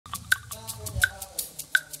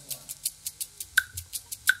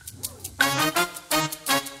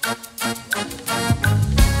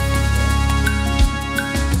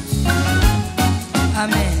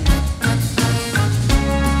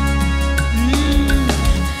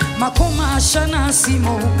Mashana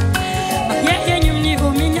Simo, Mayenyum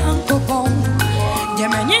Nihumian Popon,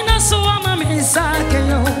 Yemenina Suama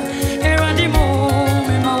Misakeo, Eradimo,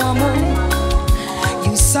 Mawamo.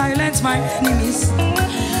 You silence my enemies,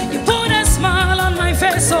 you put a smile on my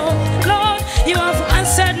face, oh Lord, you have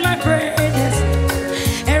answered my prayers.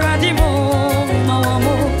 Eradimo,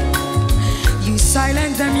 Mawamo. You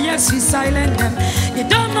silence them, yes, you silence them. You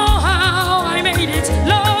don't know how I made it,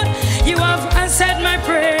 Lord, you have answered my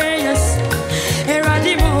prayers.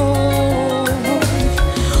 Eradimo,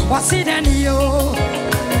 what's it in you?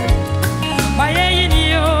 Why ain't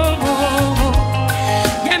you?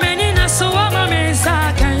 Yemenina suama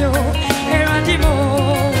mesaka yo. Eradimo,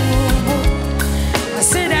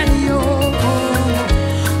 what's it in you?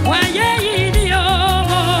 Why ain't you?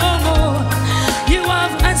 You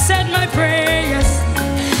have answered my prayers.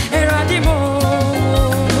 Eradimo.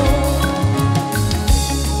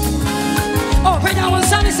 Oh, pray that one,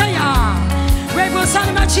 son, say ya.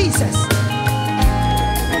 Son of Jesus.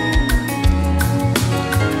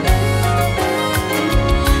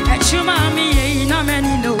 And you mammy, no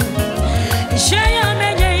many know. Share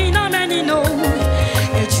me, no many know.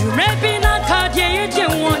 And you may be not caught, you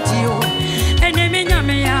don't want you. And the minya,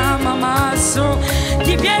 mamma, so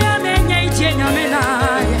the Pia may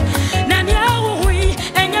Nanya, we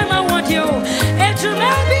and Yama want you. And you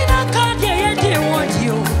may be not caught, you don't want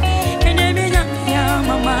you. And the minya,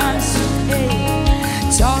 mamma, so.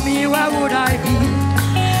 Tell me, where would I be?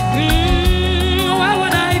 Where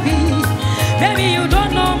would I be? Maybe you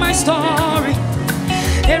don't know my story.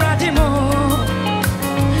 Eradimo.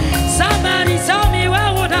 Somebody tell me,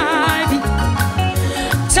 where would I be?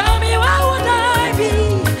 Tell me, where would I be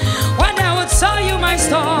when I would tell you my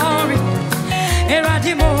story?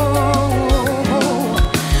 Eradimo.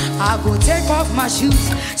 I go take off my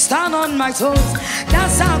shoes, stand on my toes.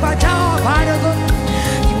 That's how I tell by the go.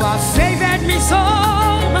 You have favored me so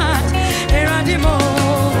much. Eradimo.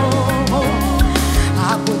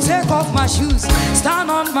 I could take off my shoes, stand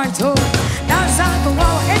on my toes, dance out the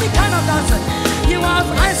wall, any kind of dancing. You have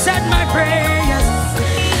answered my prayers.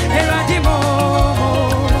 Eradimo.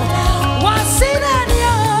 What's in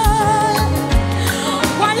you?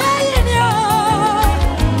 Why in you?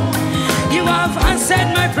 You have answered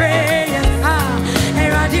my prayers.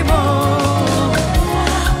 Eradimo.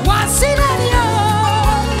 What's in you?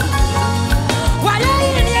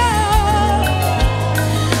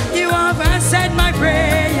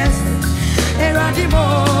 Prayers, Eradimo.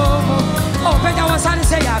 Oh, Peter was on the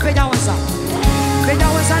say, Peter was on. Peter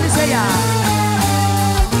was on the say,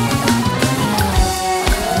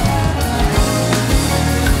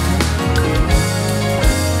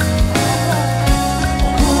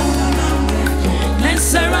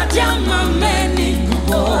 Eradiama many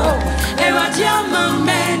kubo, Eradiama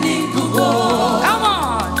many kubo. Come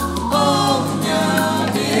on. Oh,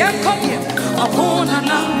 yeah, come here. Upon an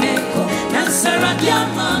ameko.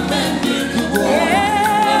 Eradiama meni kubo,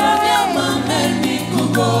 Eradiama meni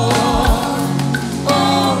kubo.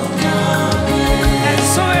 Oh, yeah. And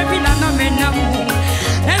so every nana menamu,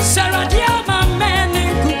 and Eradiama meni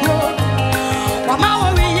kubo. Wamawa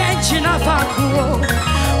we yenchina fakuo,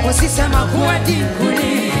 wasisema kuedi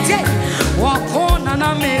kuni. Wakona na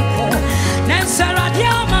meko, and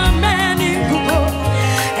Eradiama meni kubo,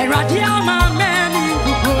 Eradiama meni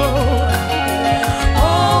kubo.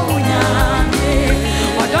 Oh, yeah.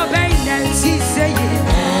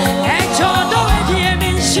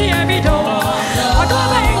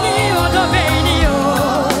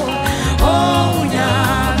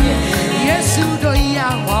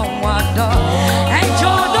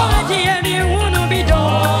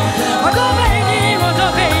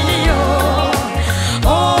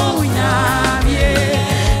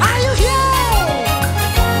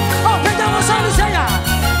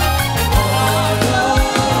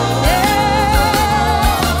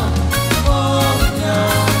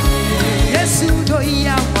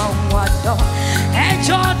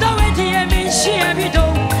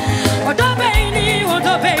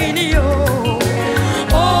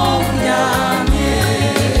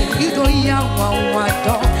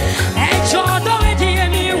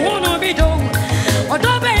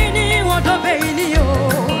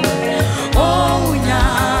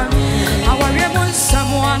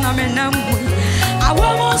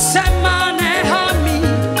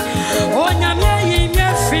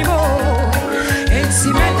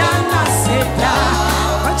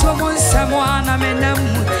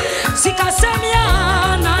 Sikasemia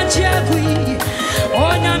na jebui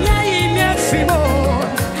onyamia ime frimo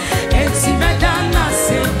eti medana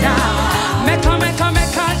seda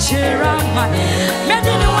meka chirama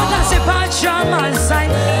medini wada se pa chama sai